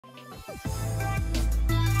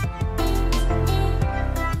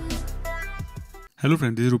Hello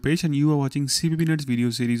friend, this is Rupesh and you are watching CPP Nuts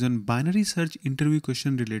video series on binary search interview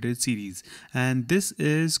question related series. And this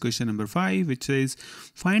is question number 5, which says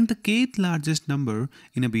find the kth largest number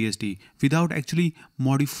in a BST without actually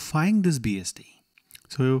modifying this BST.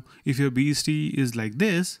 So if your BST is like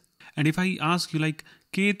this, and if I ask you like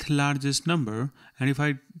kth largest number, and if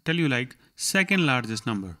I tell you like second largest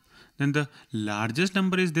number, then the largest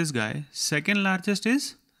number is this guy, second largest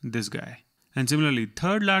is this guy. And similarly,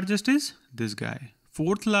 third largest is this guy.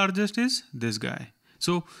 Fourth largest is this guy.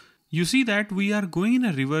 So you see that we are going in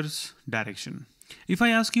a reverse direction. If I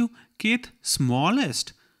ask you kth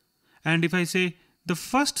smallest, and if I say the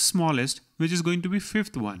first smallest, which is going to be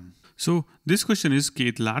fifth one. So this question is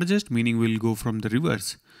kth largest, meaning we'll go from the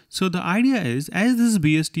reverse. So the idea is, as this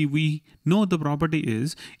BST, we know the property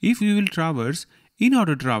is, if we will traverse in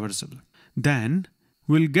order traversal, then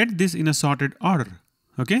we'll get this in a sorted order.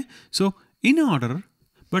 Okay, so in order,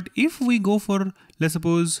 but if we go for, let's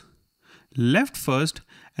suppose, left first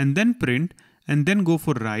and then print and then go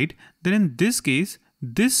for right, then in this case,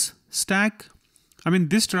 this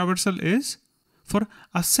traversal is for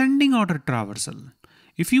ascending order traversal.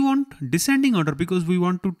 If you want descending order, because we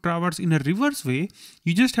want to traverse in a reverse way,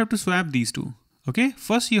 you just have to swap these two. Okay,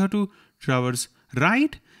 first you have to traverse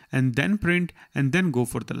right and then print and then go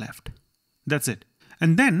for the left. That's it.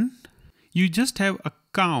 And then you just have a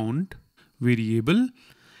count variable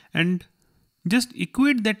and just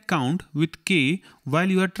equate that count with k while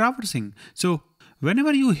you are traversing. So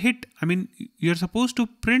whenever you hit, you're supposed to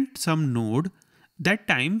print some node, that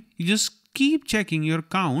time you just keep checking your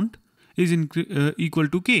count is equal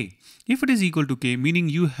to k. If it is equal to k, meaning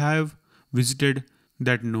you have visited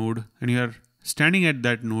that node and you are standing at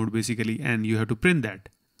that node basically, and you have to print that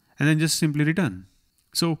and then just simply return.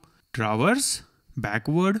 So traverse,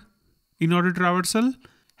 backward, in order traversal,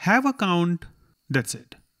 have a count, that's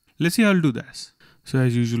it. Let's see how I'll do this. So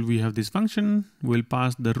as usual, we have this function, we'll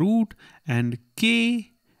pass the root and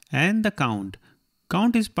k and the count.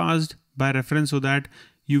 Count is passed by reference so that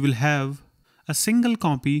you will have a single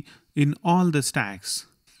copy in all the stacks.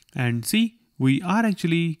 And see, we are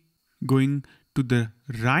actually going to the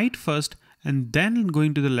right first and then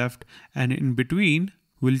going to the left, and in between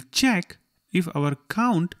we'll check if our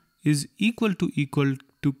count is equal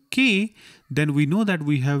to k, then we know that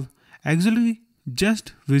we have actually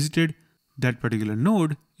just visited that particular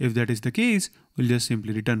node. If that is the case, we'll just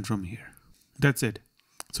simply return from here. That's it.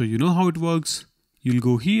 So you know how it works. You'll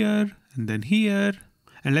go here and then here,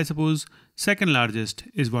 and let's suppose second largest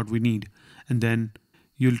is what we need. And then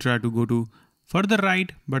you'll try to go to further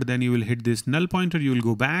right, but then you will hit this null pointer. You will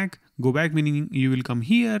go back meaning you will come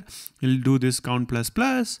here. You'll do this count plus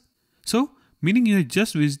plus. So meaning you have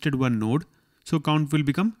just visited one node. So count will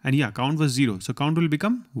become, and yeah, count was 0. So count will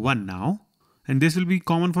become 1 now. And this will be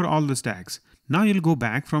common for all the stacks. Now you'll go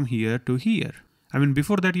back from here to here.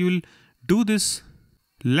 Before that you will do this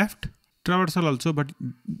left traversal also, but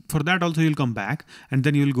for that also you'll come back and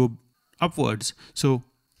then you'll go upwards. So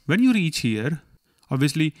when you reach here,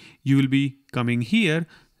 obviously you will be coming here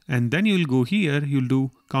and then you will go here, you'll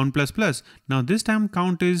do count plus plus. Now this time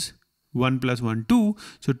count is 1 plus 1, 2.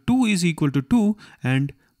 So 2 is equal to 2,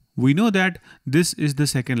 and we know that this is the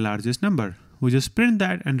second largest number. We just print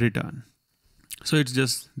that and return. So it's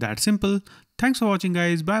just that simple. Thanks for watching,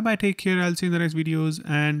 guys. Bye bye. Take care. I'll see you in the next videos.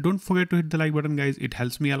 And don't forget to hit the like button, guys. It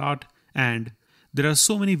helps me a lot. And there are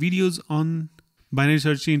so many videos on binary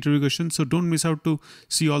search interview questions. So don't miss out to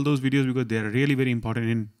see all those videos because they are really very important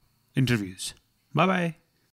in interviews. Bye bye.